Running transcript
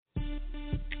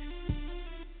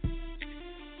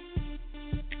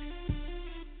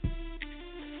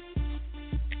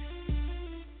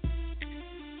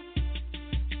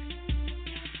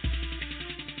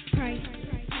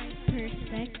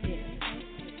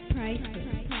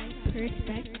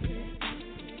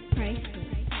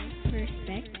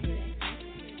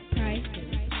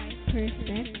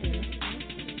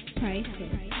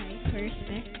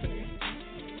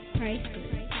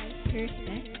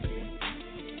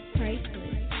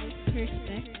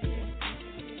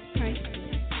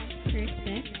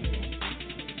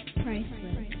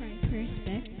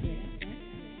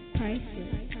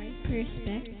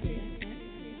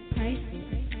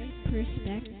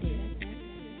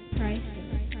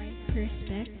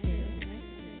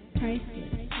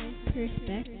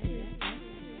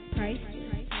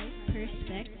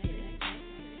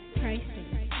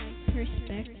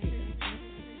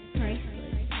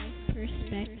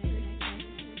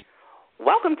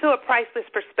Welcome to A Priceless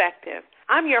Perspective.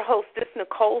 I'm your hostess,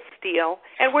 Nicole Steele,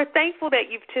 and we're thankful that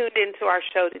you've tuned into our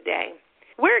show today.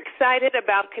 We're excited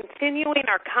about continuing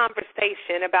our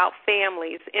conversation about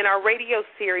families in our radio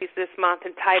series this month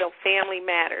entitled Family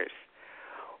Matters.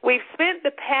 We've spent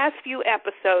the past few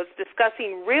episodes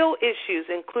discussing real issues,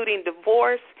 including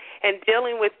divorce and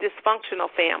dealing with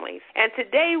dysfunctional families. And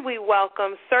today we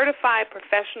welcome certified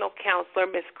professional counselor,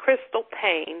 Ms. Crystal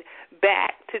Payne,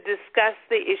 back to discuss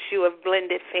the issue of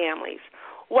blended families.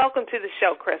 Welcome to the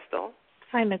show, Crystal.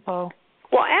 Hi, Nicole.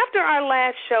 Well, after our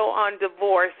last show on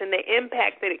divorce and the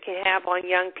impact that it can have on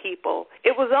young people,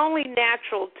 it was only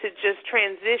natural to just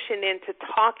transition into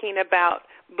talking about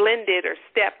blended or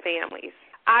step families.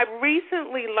 I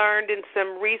recently learned in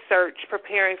some research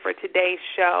preparing for today's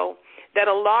show that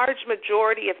a large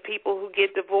majority of people who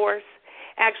get divorced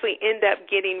actually end up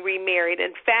getting remarried.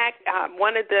 In fact,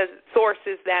 one of the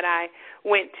sources that I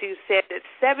went to said that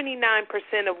 79%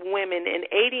 of women and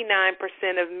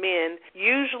 89% of men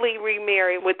usually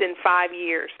remarry within 5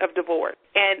 years of divorce.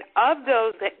 And of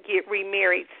those that get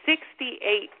remarried,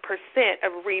 68%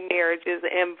 of remarriages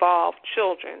involve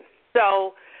children.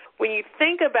 So when you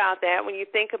think about that, when you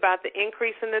think about the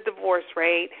increase in the divorce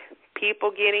rate, people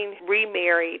getting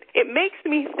remarried, it makes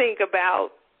me think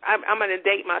about, I'm going to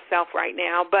date myself right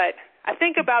now, but I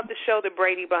think about the show The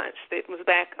Brady Bunch that was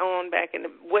back in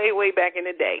the way back in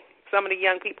the day. Some of the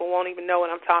young people won't even know what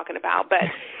I'm talking about. But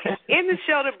in the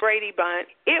show The Brady Bunch,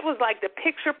 it was like the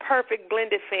picture-perfect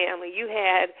blended family. You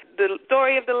had the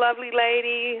story of the lovely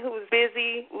lady who was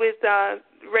busy with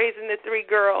raising the 3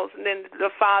 girls, and then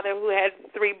the father who had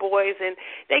 3 boys, and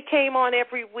they came on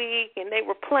every week, and they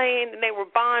were playing, and they were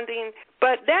bonding.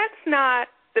 But that's not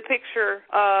the picture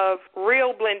of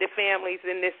real blended families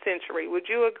in this century. Would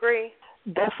you agree?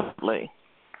 Definitely.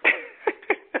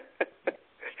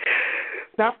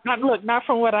 Not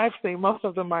from what I've seen. Most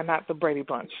of them are not the Brady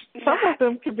Bunch. Some of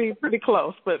them can be pretty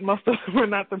close, but most of them are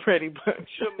not the Brady Bunch.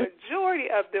 The majority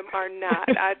of them are not.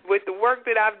 With the work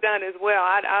that I've done as well,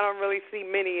 I don't really see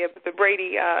many of the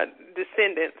Brady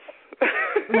descendants.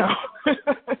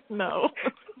 No.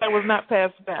 That was not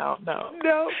passed down, no.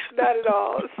 No, not at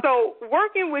all. So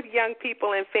working with young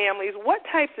people and families, what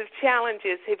types of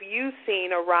challenges have you seen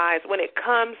arise when it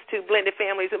comes to blended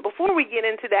families? And before we get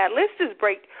into that, let's just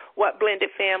break what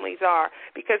blended families are,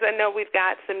 because I know we've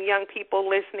got some young people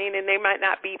listening and they might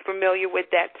not be familiar with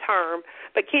that term.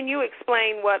 But can you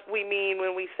explain what we mean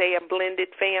when we say a blended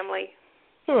family?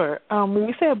 Sure. When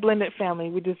we say a blended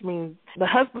family, we just mean the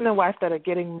husband and wife that are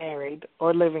getting married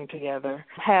or living together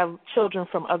have children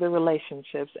from other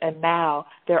relationships, and now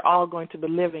they're all going to be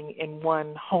living in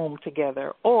one home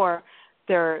together, or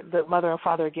the mother and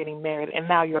father are getting married, and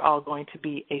now you're all going to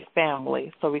be a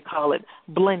family. So we call it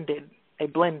a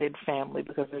blended family,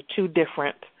 because they're 2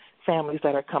 different families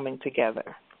that are coming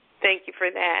together. Thank you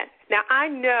for that. Now, I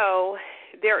know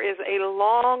there is a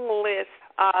long list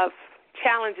of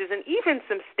challenges and even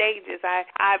some stages.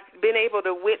 I've been able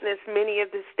to witness many of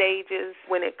the stages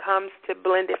when it comes to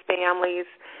blended families,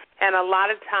 and a lot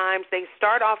of times they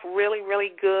start off really,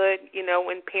 really good,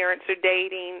 when parents are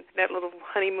dating, that little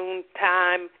honeymoon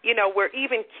time, where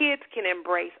even kids can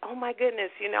embrace, oh, my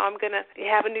goodness, I'm going to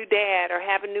have a new dad or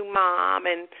have a new mom,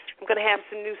 and I'm going to have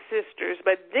some new sisters.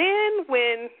 But then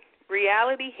when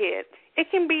reality hits,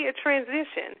 it can be a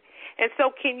transition. And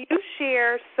so can you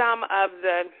share some of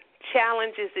the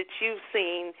challenges that you've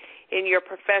seen in your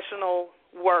professional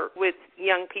work with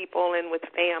young people and with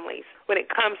families when it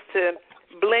comes to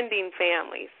blending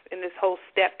families in this whole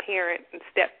step-parent and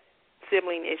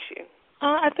step-sibling issue?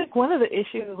 I think one of the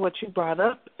issues, what you brought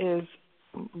up, is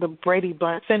the Brady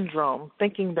Bunch syndrome,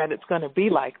 thinking that it's going to be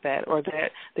like that, or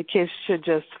that the kids should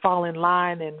just fall in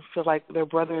line and feel like their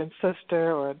brother and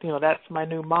sister, or, that's my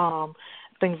new mom,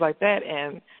 things like that.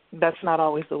 And that's not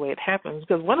always the way it happens,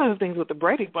 because one of the things with the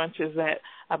Brady Bunch is that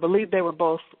I believe they were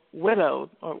both widowed,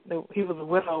 or he was a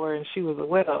widower and she was a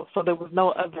widow, so there was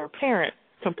no other parent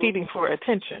competing for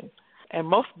attention. And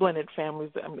most blended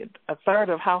families, a third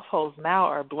of households now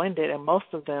are blended, and most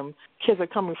of them, kids are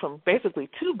coming from basically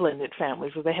two blended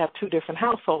families where they have two different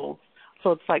households.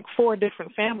 So it's like four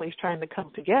different families trying to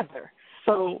come together.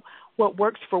 So what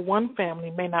works for one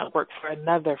family may not work for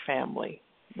another family.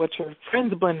 What your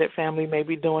friend's blended family may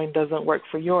be doing doesn't work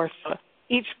for yours. So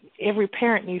every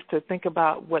parent needs to think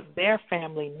about what their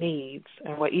family needs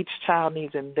and what each child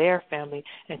needs in their family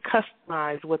and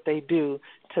customize what they do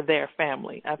to their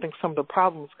family. I think some of the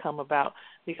problems come about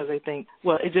because they think,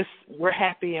 well, we're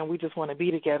happy and we just want to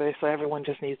be together, so everyone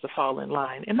just needs to fall in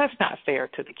line. And that's not fair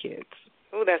to the kids.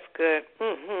 Oh, that's good.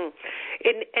 Mm-hmm.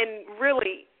 And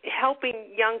really helping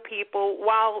young people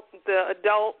while the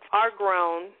adults are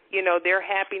grown, their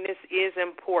happiness is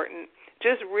important.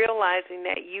 Just realizing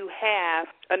that you have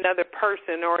another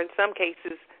person, or in some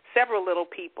cases, several little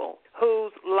people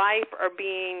whose life are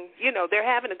being, they're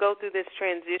having to go through this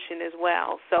transition as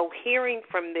well. So hearing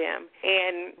from them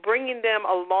and bringing them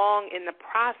along in the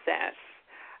process,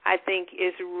 I think,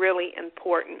 is really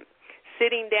important.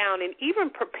 Sitting down and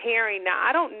even preparing. Now,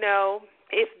 I don't know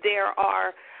if there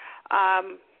are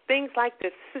things like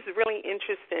this. This is really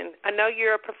interesting. I know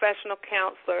you're a professional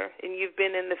counselor and you've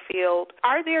been in the field.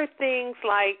 Are there things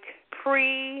like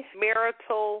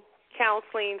premarital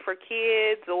counseling for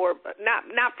kids, or not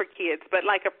for kids, but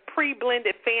like a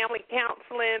pre-blended family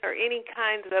counseling, or any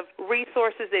kinds of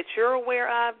resources that you're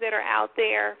aware of that are out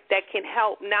there that can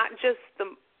help not just the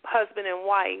husband and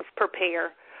wife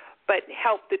prepare, but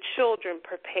help the children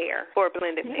prepare for a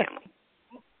blended family?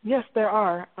 Yes, there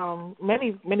are.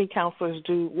 Many counselors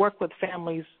do work with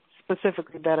families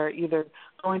specifically that are either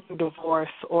going through divorce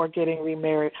or getting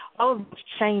remarried. All of those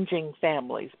changing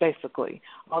families, basically,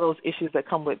 all those issues that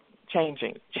come with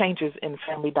changes in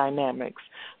family dynamics.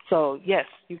 So, yes,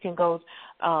 you can go,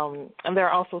 and there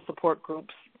are also support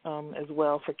groups as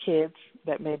well for kids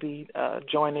that may be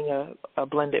joining a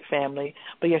blended family.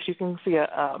 But, yes, you can see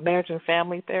a marriage and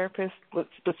family therapist would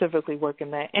specifically work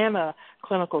in that, and a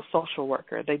clinical social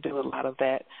worker. They do a lot of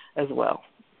that as well,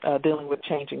 dealing with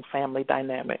changing family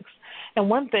dynamics. And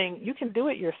one thing, you can do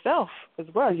it yourself as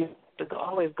well. You have to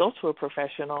always go to a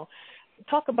professional.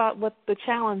 Talk about what the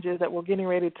challenges that we're getting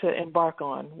ready to embark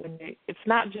on. It's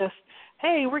not just,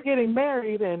 hey, we're getting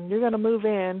married and you're going to move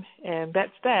in and that's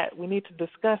that. We need to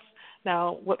discuss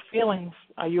now what feelings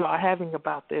are you all having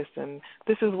about this, and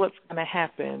this is what's going to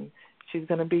happen. She's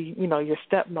going to be, your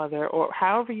stepmother, or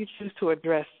however you choose to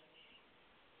address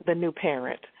the new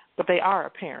parent. But they are a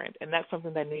parent, and that's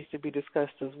something that needs to be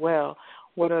discussed as well.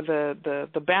 What are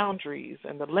the boundaries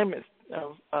and the limits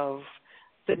of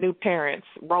the new parent's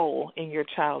role in your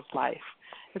child's life?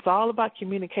 It's all about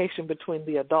communication between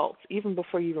the adults. Even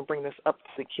before you even bring this up to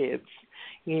the kids,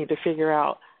 you need to figure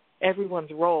out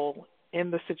everyone's role in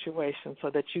the situation so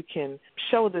that you can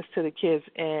show this to the kids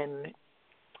in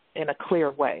a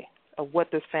clear way of what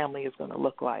this family is going to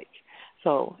look like.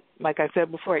 So, like I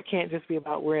said before, it can't just be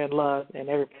about we're in love and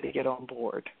everybody get on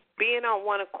board. Being on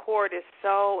one accord is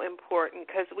so important,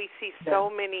 because we see so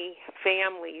many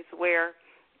families where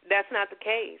that's not the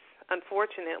case,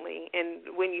 unfortunately.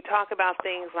 And when you talk about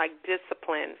things like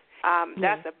discipline,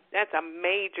 that's a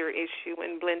major issue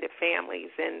in blended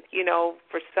families. And,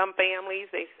 for some families,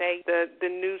 they say the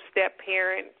new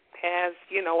step-parent has,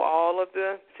 all of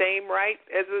the same rights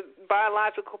as a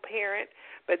biological parent.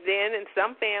 But then in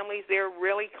some families, there are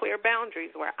really clear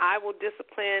boundaries where I will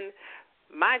discipline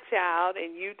my child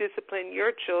and you discipline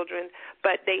your children,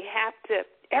 but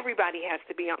everybody has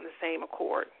to be on the same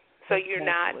accord. So you're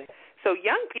not, so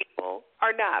young people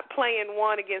are not playing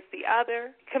one against the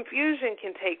other. Confusion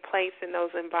can take place in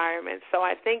those environments. So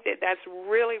I think that's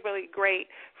really, really great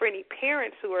for any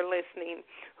parents who are listening,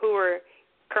 who are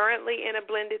currently in a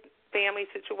blended family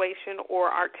situation or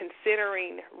are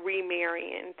considering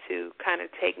remarrying, to kind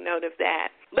of take note of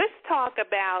that. Let's talk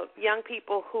about young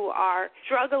people who are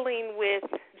struggling with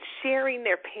sharing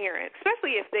their parents,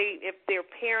 especially if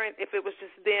it was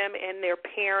just them and their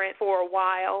parent for a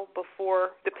while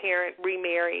before the parent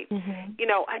remarried. Mm-hmm.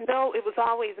 I know it was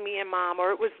always me and mom,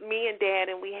 or it was me and dad,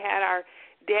 and we had our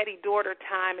daddy-daughter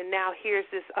time, and now here's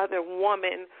this other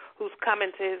woman who's come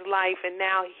into his life, and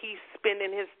now he's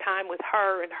spending his time with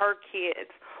her and her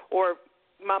kids, or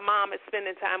my mom is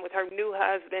spending time with her new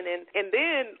husband, and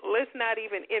then let's not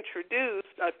even introduce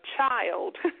a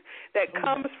child that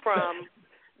comes from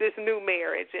this new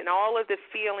marriage and all of the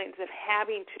feelings of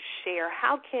having to share.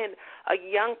 How can a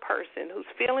young person who's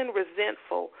feeling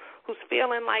resentful, who's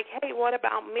feeling like, hey, what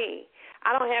about me?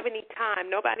 I don't have any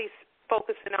time. Nobody's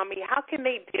focusing on me. How can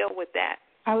they deal with that?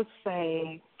 I would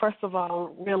say, first of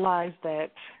all, realize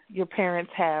that your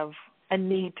parents have a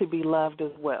need to be loved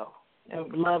as well,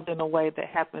 and loved in a way that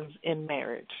happens in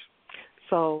marriage.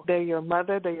 So they're your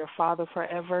mother, they're your father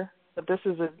forever, but this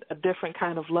is a different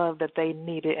kind of love that they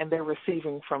needed and they're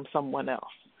receiving from someone else.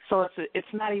 So it's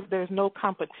not even, there's no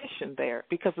competition there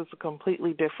because it's a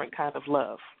completely different kind of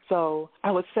love. So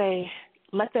I would say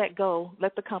let that go,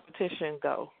 let the competition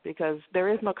go, because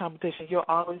there is no competition. You'll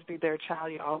always be their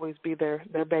child, you'll always be their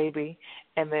baby,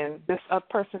 and then this other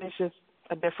person is just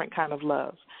a different kind of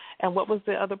love. And what was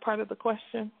the other part of the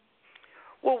question?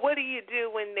 Well, what do you do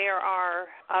when there are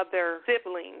other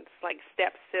siblings, like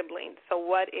step-siblings? So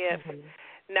what if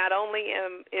not only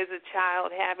is a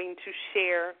child having to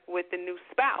share with the new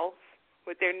spouse,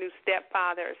 with their new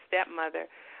stepfather or stepmother,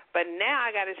 but now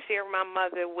I got to share my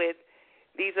mother with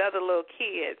these other little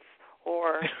kids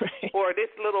or this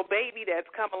little baby that's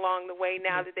come along the way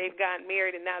now that they've gotten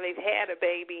married and now they've had a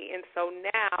baby. And so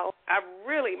now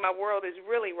my world is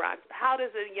really rocked. How does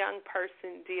a young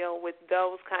person deal with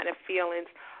those kind of feelings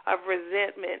of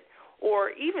resentment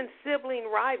or even sibling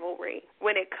rivalry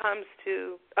when it comes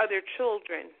to other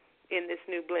children in this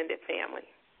new blended family?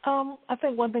 I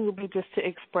think one thing would be just to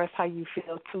express how you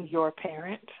feel to your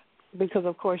parent, because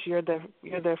of course you're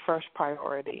their first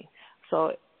priority.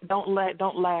 So don't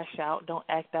lash out, don't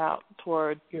act out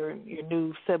toward your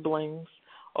new siblings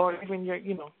or even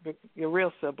your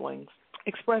real siblings.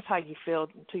 Express how you feel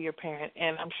to your parent,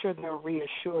 and I'm sure they'll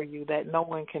reassure you that no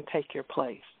one can take your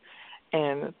place.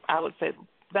 And I would say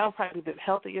that would probably be the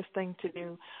healthiest thing to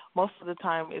do. Most of the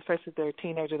time, especially if they're a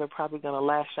teenager, they're probably going to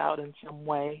lash out in some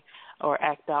way or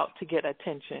act out to get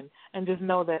attention. And just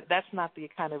know that that's not the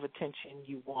kind of attention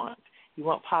you want. You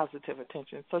want positive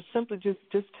attention. So simply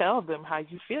just tell them how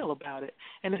you feel about it.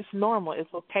 And it's normal.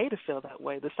 It's okay to feel that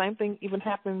way. The same thing even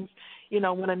happens,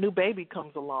 when a new baby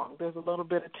comes along. There's a little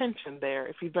bit of tension there.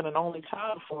 If you've been an only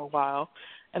child for a while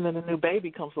and then a new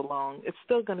baby comes along, it's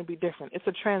still going to be different. It's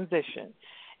a transition.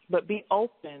 But be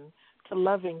open to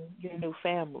loving your new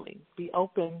family. Be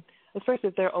open, especially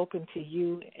if they're open to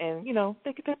you. And,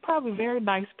 they're probably very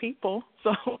nice people.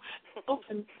 So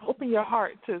open your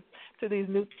heart to these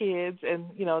new kids and,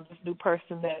 this new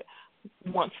person that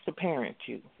wants to parent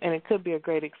you. And it could be a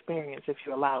great experience if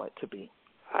you allow it to be.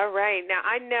 All right. Now,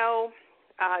 I know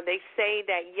they say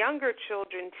that younger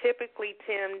children typically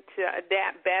tend to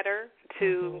adapt better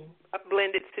to a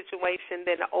blended situation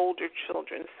than older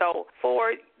children. So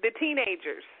for the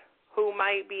teenagers who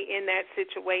might be in that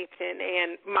situation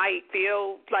and might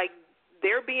feel like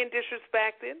they're being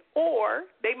disrespected, or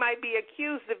they might be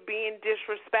accused of being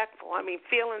disrespectful. I mean,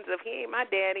 feelings of, he ain't my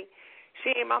daddy,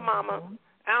 she ain't my mama,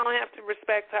 I don't have to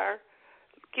respect her.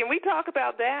 Can we talk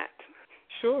about that?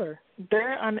 Sure.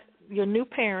 Your new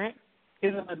parent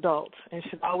is an adult and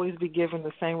should always be given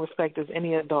the same respect as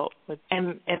any adult.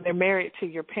 And they're married to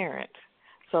your parent.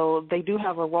 So they do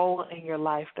have a role in your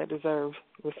life that deserves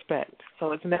respect.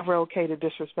 So it's never okay to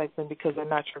disrespect them because they're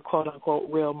not your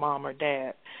quote-unquote real mom or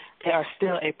dad. They are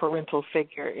still a parental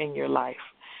figure in your life.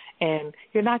 And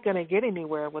you're not going to get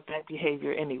anywhere with that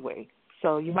behavior anyway.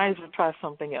 So you might as well try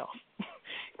something else.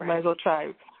 You might as well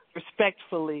try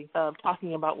respectfully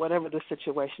talking about whatever the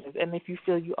situation is. And if you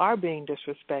feel you are being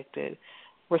disrespected,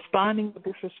 responding with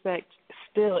disrespect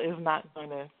still is not going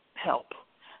to help.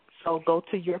 So go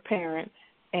to your parent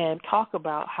and talk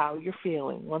about how you're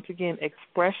feeling. Once again,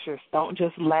 express yourself. Don't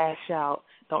just lash out.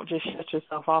 Don't just shut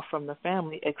yourself off from the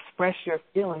family. Express your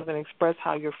feelings and express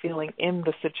how you're feeling in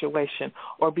the situation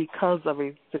or because of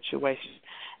a situation.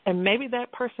 And maybe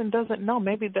that person doesn't know.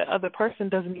 Maybe the other person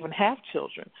doesn't even have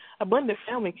children. A blended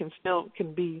family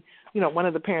can be, one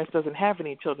of the parents doesn't have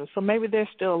any children. So maybe they're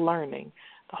still learning.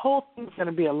 The whole thing is going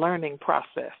to be a learning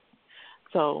process.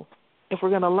 So if we're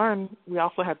going to learn, we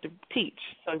also have to teach.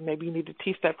 So maybe you need to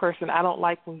teach that person, I don't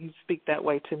like when you speak that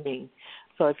way to me.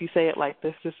 So if you say it like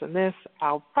this, this, and this,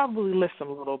 I'll probably listen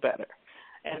a little better.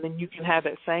 And then you can have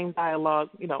that same dialogue,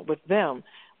 with them.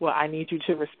 Well, I need you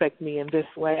to respect me in this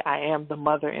way. I am the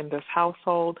mother in this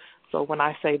household. So when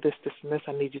I say this, this, and this,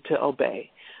 I need you to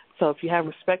obey. So if you have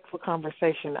respectful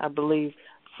conversation, I believe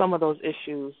some of those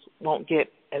issues won't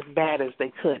get as bad as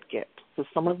they could get. So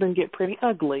some of them get pretty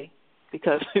ugly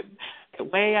because they're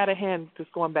way out of hand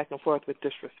just going back and forth with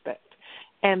disrespect.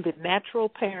 And the natural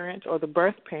parent or the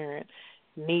birth parent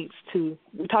needs to,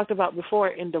 we talked about before,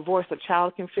 in divorce, a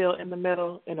child can feel in the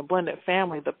middle. In a blended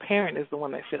family, the parent is the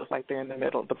one that feels like they're in the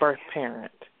middle, the birth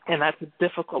parent. And that's a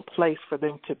difficult place for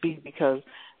them to be because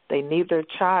they need their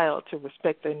child to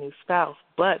respect their new spouse,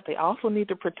 but they also need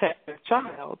to protect their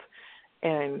child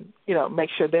and, make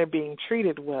sure they're being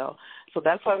treated well. So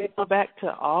that's why we go back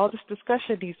to all this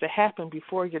discussion needs to happen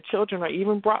before your children are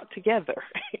even brought together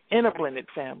in a blended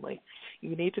family.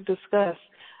 You need to discuss,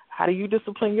 how do you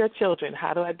discipline your children?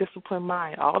 How do I discipline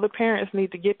mine? All the parents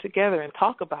need to get together and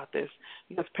talk about this,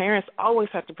 because parents always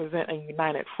have to present a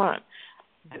united front.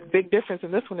 The big difference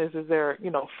in this one is there are,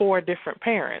 4 different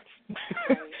parents.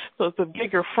 So it's a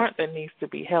bigger front that needs to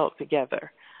be held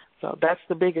together. So that's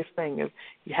the biggest thing, is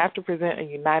you have to present a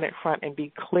united front and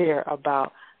be clear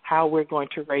about how we're going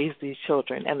to raise these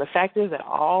children. And the fact is that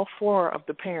all 4 of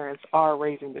the parents are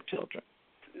raising the children.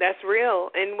 That's real.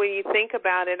 And when you think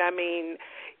about it, I mean,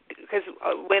 because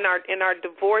in our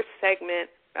divorce segment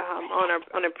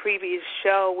on a previous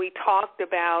show, we talked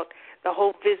about the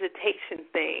whole visitation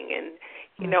thing and,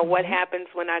 what happens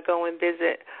when I go and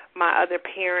visit my other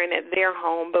parent at their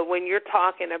home. But when you're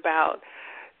talking about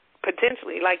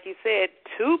potentially, like you said,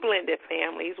 2 blended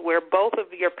families where both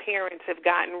of your parents have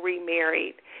gotten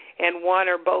remarried and one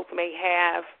or both may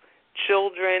have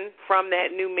children from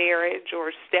that new marriage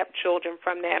or stepchildren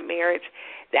from that marriage,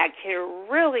 that can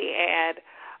really add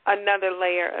another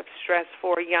layer of stress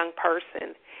for a young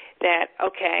person that,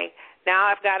 okay, now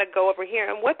I've got to go over here.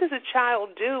 And what does a child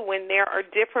do when there are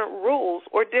different rules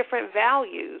or different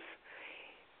values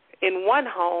in one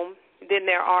home than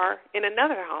there are in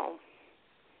another home?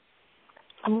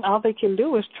 All they can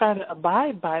do is try to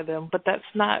abide by them, but that's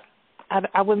not,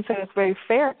 I wouldn't say it's very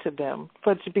fair to them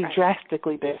for it to be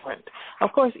drastically different.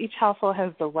 Of course, each household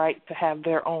has the right to have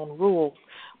their own rules,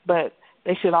 but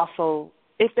they should also,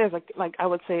 if there's I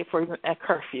would say, for example, a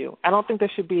curfew, I don't think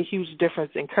there should be a huge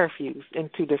difference in curfews in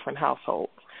 2 different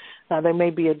households. Now, there may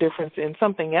be a difference in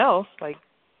something else, like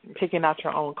picking out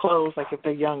your own clothes, like if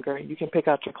they're younger, you can pick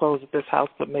out your clothes at this house,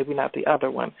 but maybe not the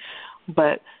other one.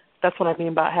 But that's what I mean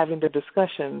about having the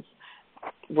discussions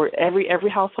where every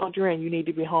household you're in, you need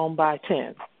to be home by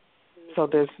 10. So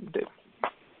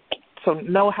so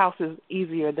no house is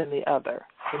easier than the other.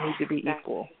 They need to be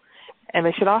equal. And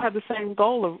they should all have the same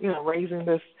goal of, raising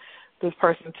this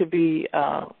person to be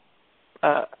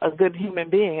a good human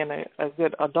being and a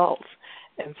good adult.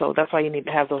 And so that's why you need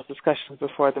to have those discussions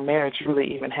before the marriage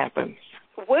really even happens.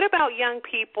 What about young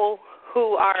people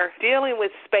who are dealing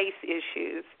with space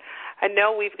issues? I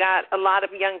know we've got a lot of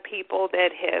young people that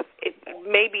have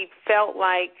maybe felt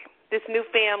like this new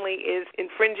family is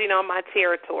infringing on my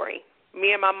territory.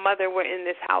 Me and my mother were in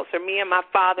this house, or me and my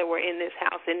father were in this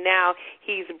house, and now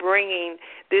he's bringing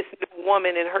this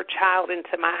woman and her child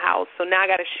into my house. So now I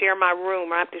got to share my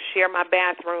room, or I have to share my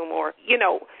bathroom, or,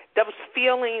 those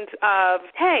feelings of,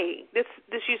 hey, this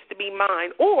used to be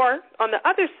mine. Or on the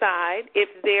other side, if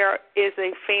there is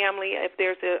a family, if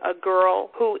there's a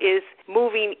girl who is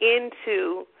moving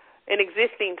into an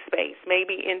existing space,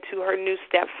 maybe into her new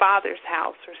stepfather's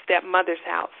house or stepmother's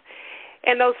house,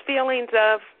 and those feelings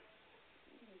of,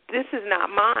 this is not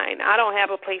mine. I don't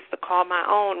have a place to call my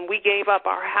own. We gave up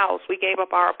our house. We gave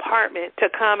up our apartment to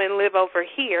come and live over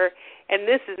here, and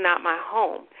this is not my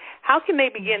home. How can they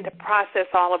begin to process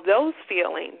all of those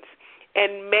feelings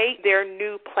and make their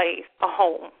new place a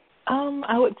home?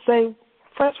 I would say,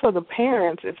 first, for the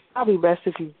parents, it's probably best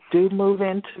if you do move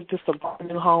into just a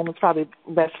new home. It's probably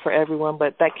best for everyone,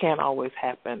 but that can't always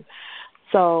happen.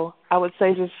 So I would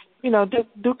say just,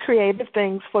 do creative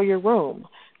things for your room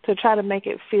to try to make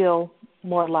it feel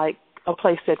more like a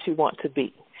place that you want to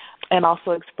be. And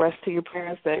also express to your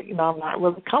parents that, I'm not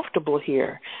really comfortable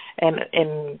here.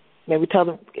 And maybe tell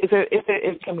them,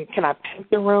 can I paint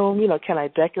the room? Can I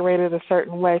decorate it a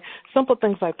certain way? Simple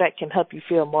things like that can help you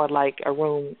feel more like a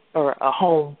room or a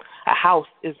home, a house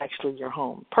is actually your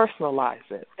home. Personalize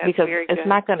it. That's because very it's good.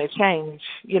 not going to change.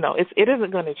 It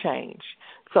isn't going to change.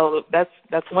 So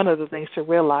that's one of the things to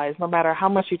realize. No matter how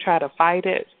much you try to fight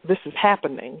it, this is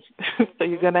happening. So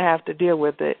you're going to have to deal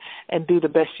with it and do the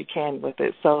best you can with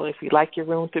it. So if you like your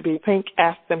room to be pink,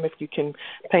 ask them if you can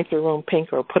paint the room pink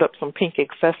or put up some pink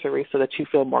accessories so that you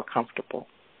feel more comfortable.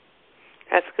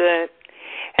 That's good.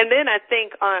 And then I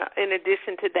think in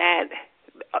addition to that,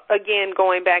 again,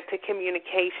 going back to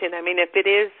communication, if it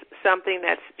is something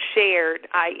that's shared,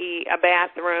 i.e. a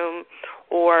bathroom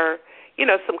or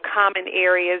some common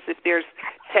areas, if there's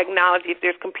technology, if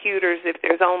there's computers, if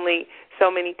there's only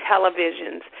so many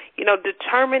televisions,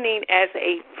 determining as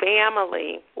a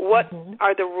family what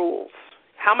are the rules.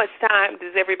 How much time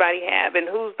does everybody have, and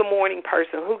who's the morning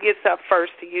person? Who gets up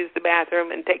first to use the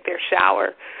bathroom and take their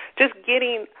shower? Just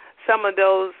getting some of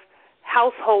those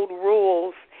household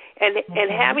rules and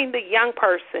having the young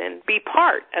person be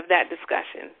part of that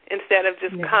discussion instead of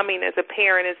just coming as a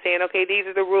parent and saying, okay, these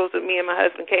are the rules that me and my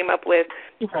husband came up with,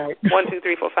 1, 2,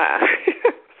 3, 4, 5.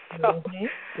 So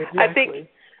exactly. I think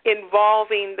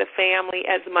involving the family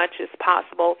as much as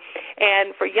possible.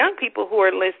 And for young people who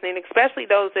are listening, especially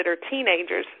those that are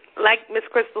teenagers, like Ms.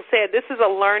 Crystal said, this is a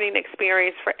learning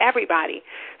experience for everybody.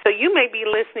 So you may be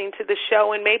listening to the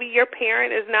show and maybe your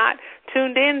parent is not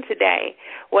tuned in today.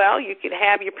 Well, you could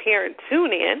have your parent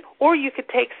tune in, or you could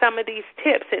take some of these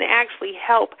tips and actually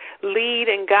help lead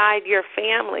and guide your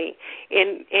family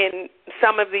in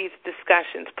some of these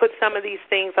discussions, put some of these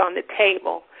things on the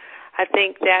table. I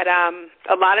think that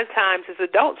a lot of times as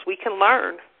adults we can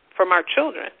learn from our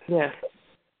children. Yes.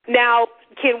 Now,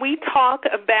 can we talk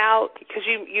about, because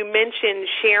you mentioned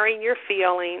sharing your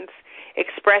feelings,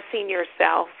 expressing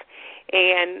yourself,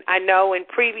 and I know in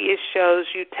previous shows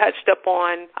you touched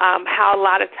upon how a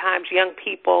lot of times young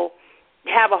people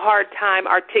have a hard time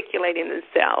articulating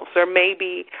themselves, or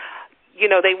maybe,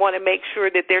 they want to make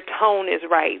sure that their tone is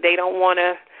right. They don't want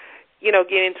to,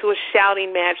 get into a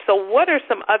shouting match. So what are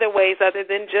some other ways other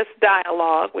than just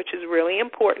dialogue, which is really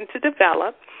important to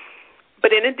develop?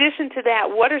 But in addition to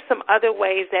that, what are some other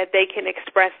ways that they can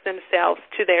express themselves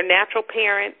to their natural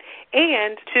parent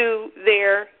and to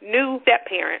their new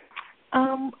step-parent?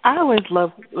 I always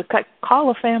love,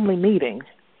 call a family meeting.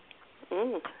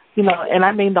 Mm. And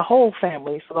I mean the whole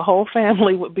family. So the whole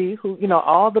family would be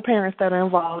all the parents that are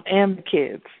involved and the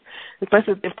kids,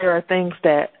 especially if there are things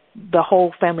that the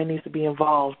whole family needs to be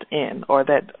involved in or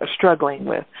that are struggling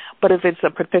with. But if it's a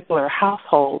particular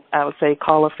household, I would say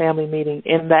call a family meeting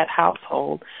in that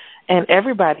household, and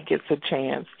everybody gets a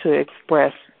chance to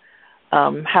express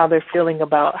how they're feeling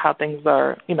about how things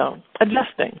are,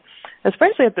 adjusting.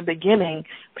 Especially at the beginning,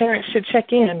 parents should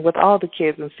check in with all the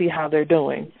kids and see how they're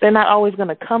doing. They're not always going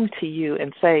to come to you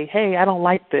and say, hey, I don't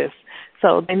like this.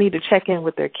 So they need to check in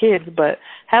with their kids, but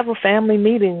have a family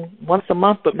meeting once a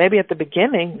month, but maybe at the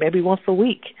beginning, maybe once a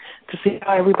week, to see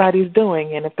how everybody's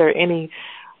doing. And if there are any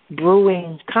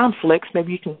brewing conflicts,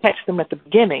 maybe you can catch them at the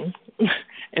beginning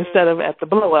instead of at the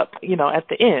blow-up, at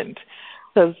the end.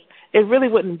 Because it really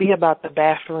wouldn't be about the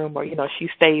bathroom or, she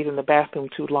stays in the bathroom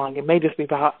too long. It may just be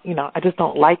about, I just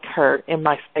don't like her in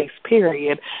my space,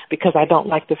 period, because I don't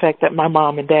like the fact that my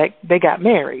mom and dad, they got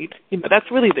married. That's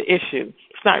really the issue.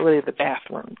 It's not really the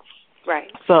bathroom.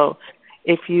 Right. So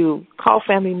if you call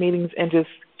family meetings and just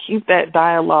keep that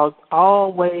dialogue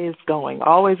always going,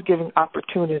 always giving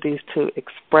opportunities to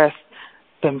express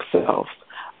themselves.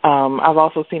 I've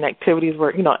also seen activities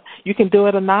where, you can do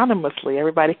it anonymously.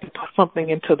 Everybody can put something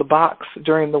into the box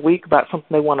during the week about something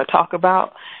they want to talk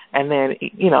about, and then,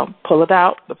 pull it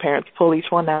out. The parents pull each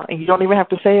one out, and you don't even have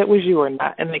to say it was you or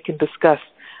not, and they can discuss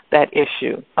that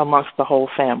issue amongst the whole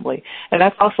family. And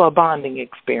that's also a bonding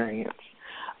experience.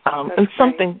 And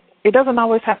something, it doesn't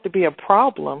always have to be a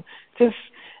problem. Just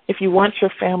if you want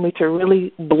your family to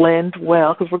really blend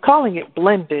well, because we're calling it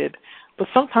blended, but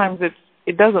sometimes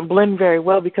it doesn't blend very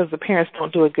well because the parents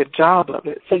don't do a good job of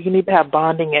it. So you need to have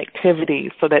bonding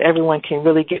activities so that everyone can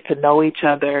really get to know each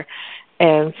other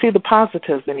and see the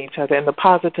positives in each other and the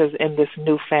positives in this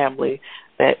new family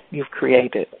that you've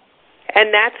created.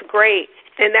 And that's great.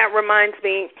 And that reminds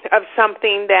me of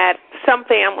something that some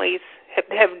families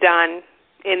have done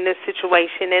in this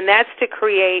situation, and that's to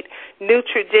create new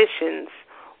traditions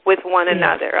with one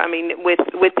another. I mean,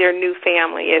 with their new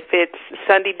family, if it's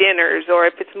Sunday dinners or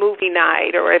if it's movie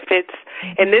night or if it's,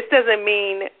 and this doesn't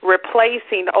mean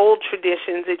replacing old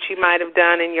traditions that you might have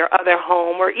done in your other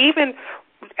home, or even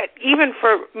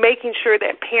for making sure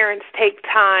that parents take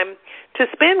time to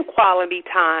spend quality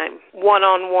time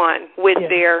one-on-one with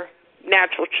their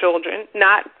natural children,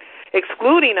 not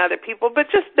excluding other people, but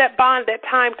just that bond, that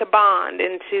time to bond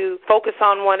and to focus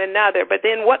on one another. But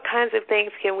then what kinds of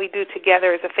things can we do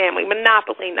together as a family?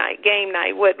 Monopoly night, game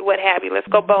night, what have you. Let's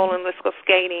go bowling, let's go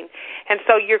skating. And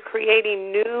so you're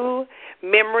creating new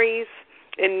memories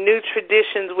and new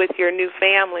traditions with your new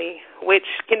family, which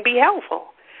can be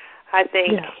helpful, I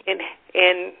think,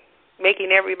 in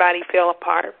making everybody feel a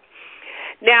part.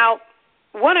 Now,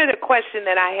 one other question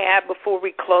that I have before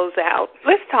we close out,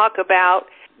 let's talk about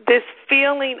this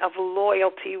feeling of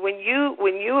loyalty. When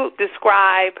you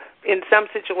describe in some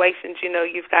situations,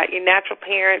 you've got your natural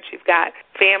parents, you've got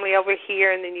family over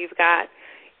here, and then you've got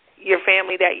your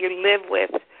family that you live with.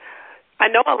 I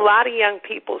know a lot of young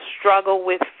people struggle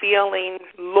with feeling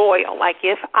loyal. Like,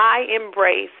 if I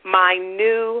embrace my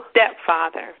new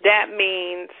stepfather, that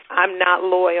means I'm not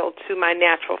loyal to my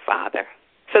natural father.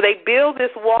 So they build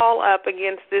this wall up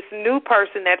against this new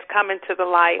person that's coming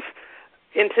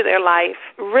into their life,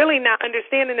 really not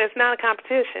understanding it's not a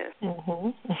competition.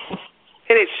 Mm-hmm.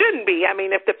 And it shouldn't be. I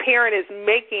mean, if the parent is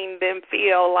making them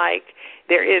feel like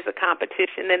there is a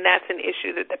competition, then that's an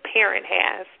issue that the parent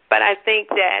has. But I think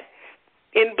that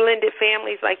in blended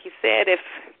families, like you said, if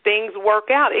things work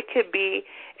out, it could be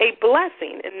a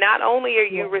blessing. And not only are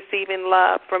you receiving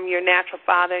love from your natural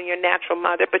father and your natural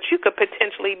mother, but you could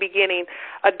potentially be getting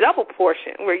a double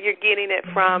portion where you're getting it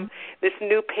from this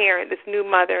new parent, this new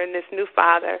mother, and this new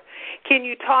father. Can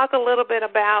you talk a little bit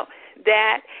about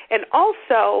that? And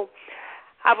also,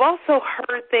 I've also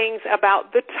heard things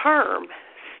about the term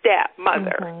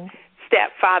stepmother,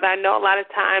 stepfather. I know a lot of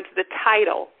times the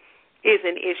title is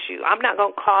an issue. I'm not going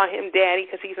to call him daddy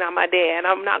because he's not my dad.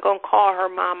 I'm not going to call her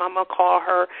mom. I'm going to call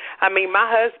her. I mean, my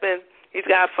husband, he's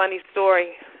got a funny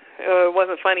story. It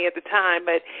wasn't funny at the time,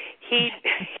 but he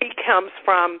comes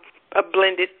from a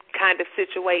blended kind of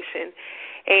situation.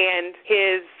 And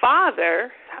his father,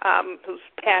 who's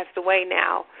passed away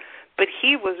now, but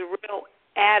he was real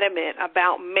adamant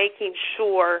about making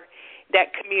sure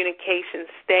that communication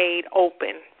stayed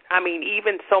open. I mean,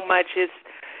 even so much as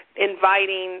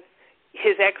inviting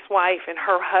his ex-wife and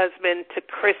her husband to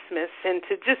Christmas and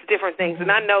to just different things. And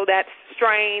I know that's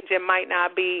strange and might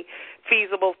not be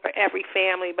feasible for every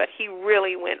family, but he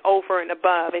really went over and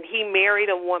above. And he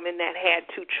married a woman that had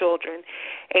 2 children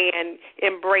and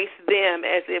embraced them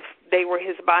as if they were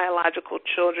his biological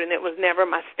children. It was never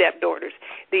my stepdaughters.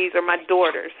 These are my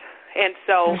daughters. And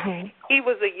so he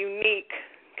was a unique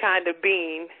kind of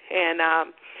being and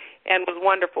was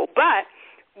wonderful. But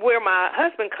where my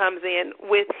husband comes in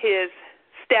with his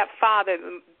stepfather,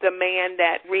 the man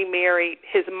that remarried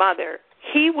his mother,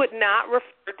 he would not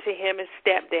refer to him as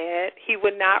stepdad. He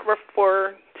would not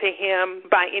refer to him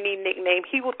by any nickname.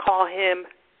 He would call him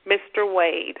Mr.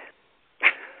 Wade.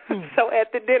 So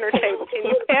at the dinner table, can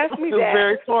you pass me that?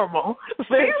 Very formal.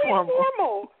 Very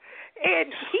formal.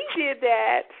 And he did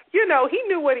that, you know, he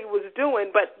knew what he was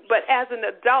doing, but as an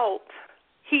adult,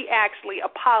 he actually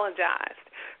apologized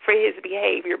for his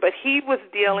behavior, but he was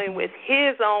dealing with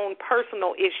his own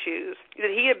personal issues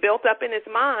that he had built up in his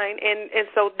mind, and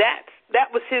so that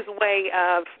was his way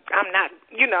of, I'm not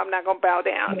going to bow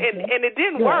down. And it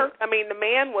didn't work. I mean, the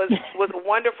man was a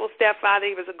wonderful stepfather.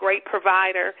 He was a great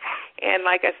provider. And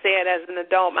like I said, as an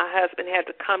adult, my husband had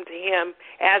to come to him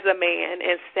as a man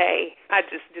and say, I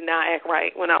just did not act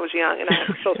right when I was young, and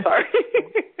I'm so sorry.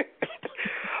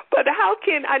 But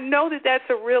I know that that's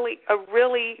a really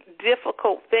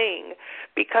difficult thing,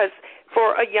 because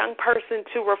for a young person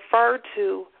to refer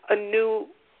to a new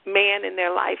man in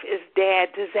their life as dad,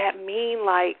 does that mean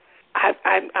like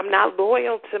I'm not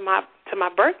loyal to my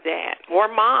birth dad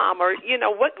or mom, or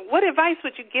what advice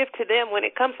would you give to them when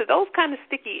it comes to those kind of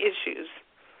sticky issues?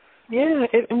 Yeah,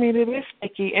 it is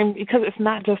sticky, and because it's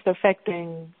not just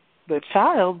affecting the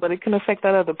child, but it can affect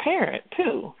that other parent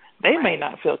too. They may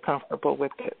not feel comfortable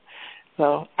with it.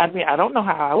 So, I mean, I don't know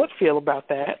how I would feel about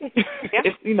that.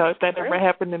 If that ever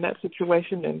happened in that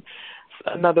situation and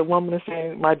another woman is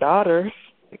saying, my daughter,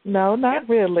 no, not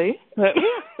really.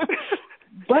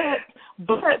 But,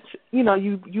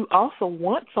 you also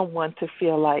want someone to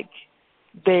feel like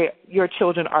your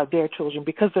children are their children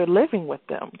because they're living with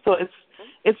them. So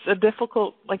it's a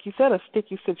difficult, like you said, a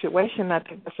sticky situation. I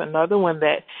think that's another one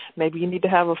that maybe you need to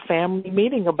have a family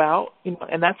meeting about,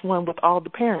 and that's one with all the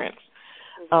parents.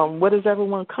 What is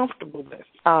everyone comfortable with?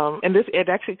 And it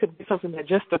actually could be something that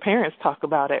just the parents talk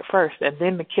about at first, and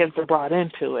then the kids are brought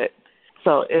into it.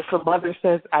 So if a mother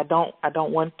says, I don't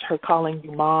want her calling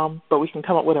you mom, but we can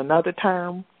come up with another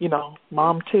term,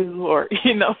 mom too, or,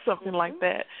 something like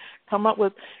that. Come up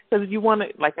with, because you want to,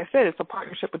 like I said, it's a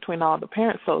partnership between all the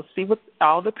parents. So see what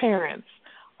all the parents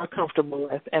are comfortable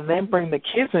with, and then bring the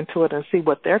kids into it and see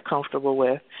what they're comfortable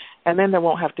with. And then there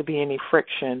won't have to be any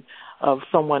friction of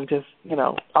someone just,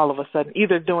 all of a sudden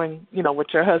either doing,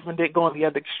 what your husband did, going the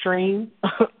other extreme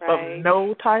of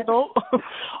no title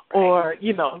or,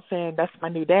 saying that's my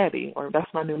new daddy or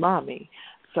that's my new mommy.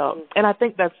 So, and I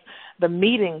think that's the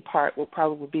meeting part will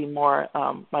probably be more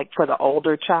like for the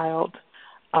older child.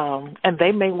 And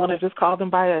they may want to just call them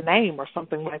by a name or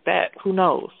something like that. Who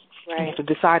knows? Right. You have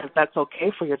to decide if that's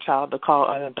okay for your child to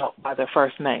call an adult by their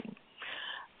first name.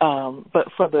 But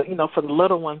for the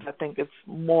little ones, I think it's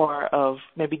more of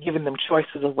maybe giving them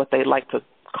choices of what they like to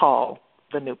call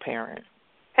the new parent.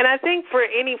 And I think for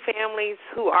any families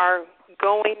who are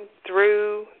going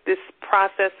through this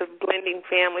process of blending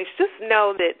families, just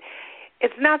know that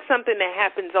it's not something that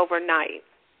happens overnight.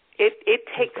 It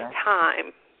takes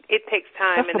time. It takes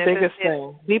time. That's the biggest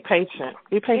thing. Be patient.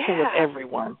 Be patient with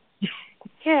everyone.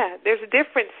 Yeah, there's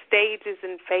different stages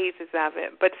and phases of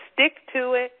it, but stick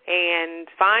to it and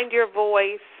find your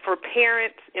voice. For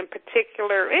parents in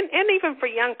particular, and even for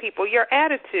young people, your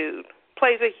attitude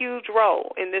plays a huge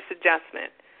role in this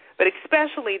adjustment, but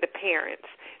especially the parents.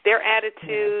 Their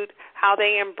attitude, how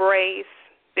they embrace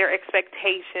their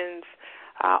expectations,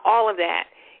 all of that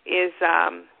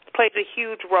plays a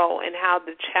huge role in how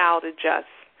the child adjusts.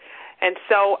 And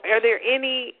so are there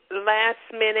any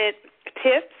last-minute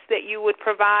tips that you would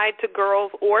provide to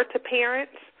girls or to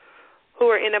parents who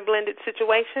are in a blended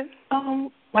situation?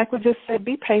 Like we just said,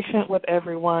 be patient with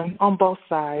everyone on both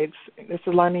sides. It's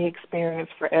a learning experience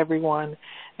for everyone.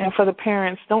 And for the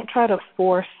parents, don't try to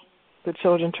force the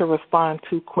children to respond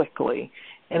too quickly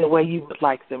in the way you would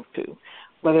like them to,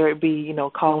 whether it be,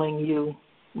 calling you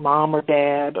mom or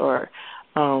dad or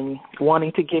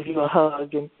wanting to give you a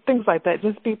hug and things like that.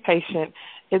 Just be patient.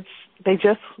 They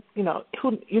just,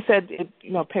 you said,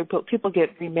 people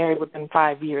get remarried within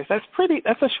 5 years.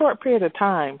 That's a short period of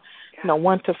time,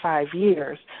 1 to 5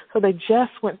 years. So they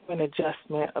just went through an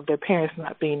adjustment of their parents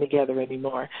not being together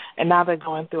anymore. And now they're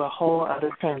going through a whole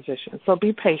other transition. So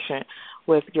be patient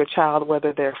with your child,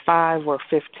 whether they're 5 or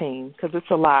 15, because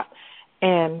it's a lot.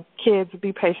 And kids,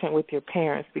 be patient with your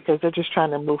parents because they're just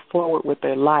trying to move forward with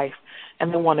their life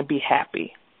and they want to be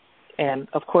happy. And,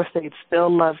 of course, they still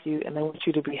love you and they want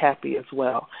you to be happy as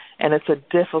well. And it's a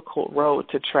difficult road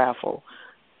to travel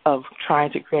of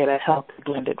trying to create a healthy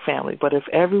blended family. But if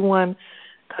everyone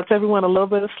cuts everyone a little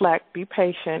bit of slack, be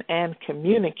patient, and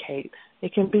communicate,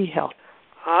 it can be healthy.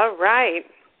 All right.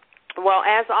 Well,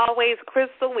 as always,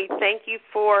 Crystal, we thank you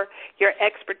for your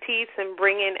expertise in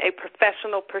bringing a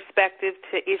professional perspective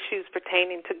to issues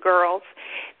pertaining to girls.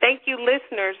 Thank you,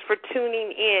 listeners, for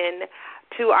tuning in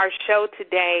to our show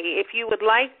today. If you would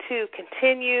like to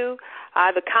continue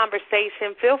the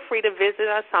conversation, feel free to visit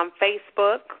us on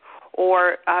Facebook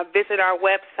or visit our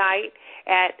website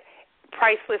at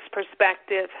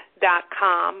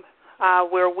pricelessperspective.com.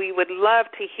 Where we would love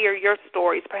to hear your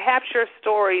stories, perhaps your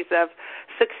stories of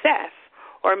success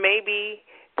or maybe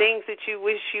things that you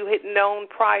wish you had known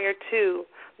prior to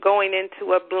going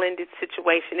into a blended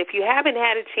situation. If you haven't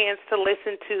had a chance to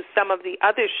listen to some of the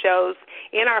other shows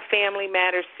in our Family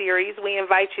Matters series, we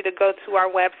invite you to go to our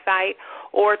website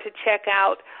or to check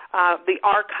out the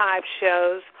archive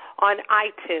shows on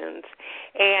iTunes.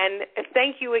 And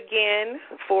thank you again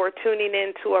for tuning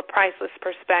in to A Priceless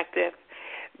Perspective.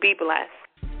 Be blessed.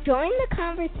 Join the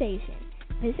conversation.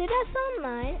 Visit us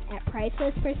online at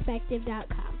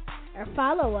pricelessperspective.com or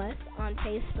follow us on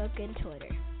Facebook and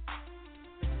Twitter.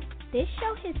 This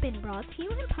show has been brought to you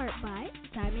in part by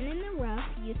Diamond in the Rough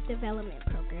Youth Development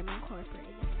Program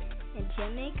Incorporated and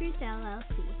Gem Makers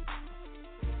LLC.